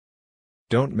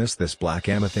Don't miss this black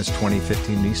amethyst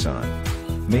 2015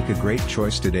 Nissan. Make a great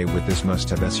choice today with this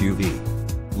must-have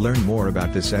SUV. Learn more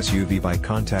about this SUV by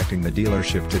contacting the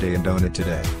dealership today and own it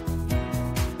today.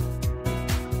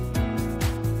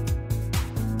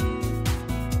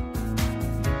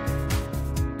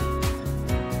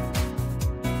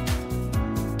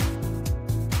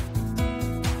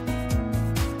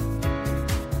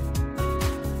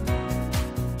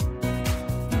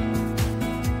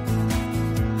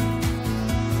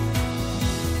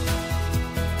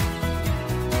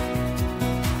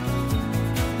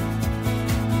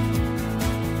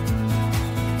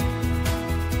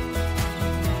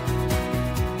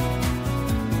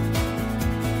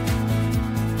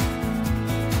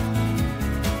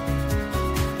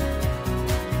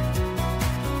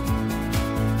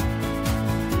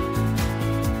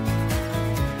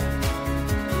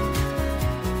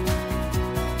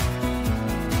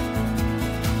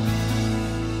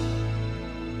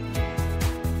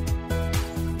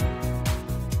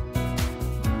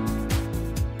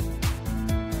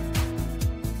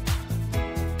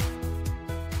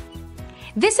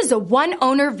 This is a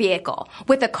one-owner vehicle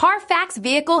with a CARFAX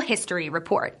Vehicle History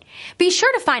Report. Be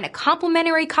sure to find a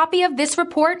complimentary copy of this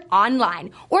report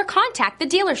online or contact the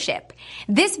dealership.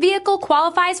 This vehicle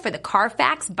qualifies for the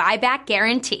CARFAX Buyback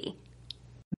Guarantee.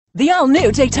 The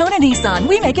all-new Daytona Nissan.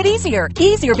 We make it easier.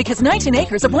 Easier because 19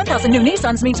 acres of 1,000 new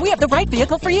Nissans means we have the right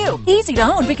vehicle for you. Easy to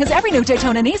own because every new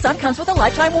Daytona Nissan comes with a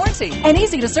lifetime warranty. And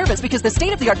easy to service because the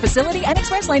state-of-the-art facility and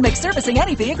express lane makes servicing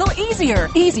any vehicle easier.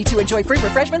 Easy to enjoy free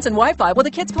refreshments and Wi-Fi while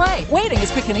the kids play. Waiting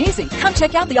is quick and easy. Come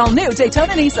check out the all-new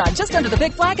Daytona Nissan just under the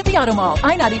big flag at the Automall.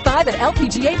 I-95 at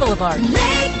LPGA Boulevard.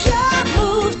 Make your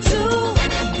move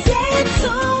to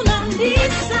Daytona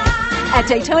Nissan. At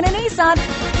Daytona Nissan,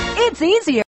 it's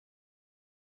easier.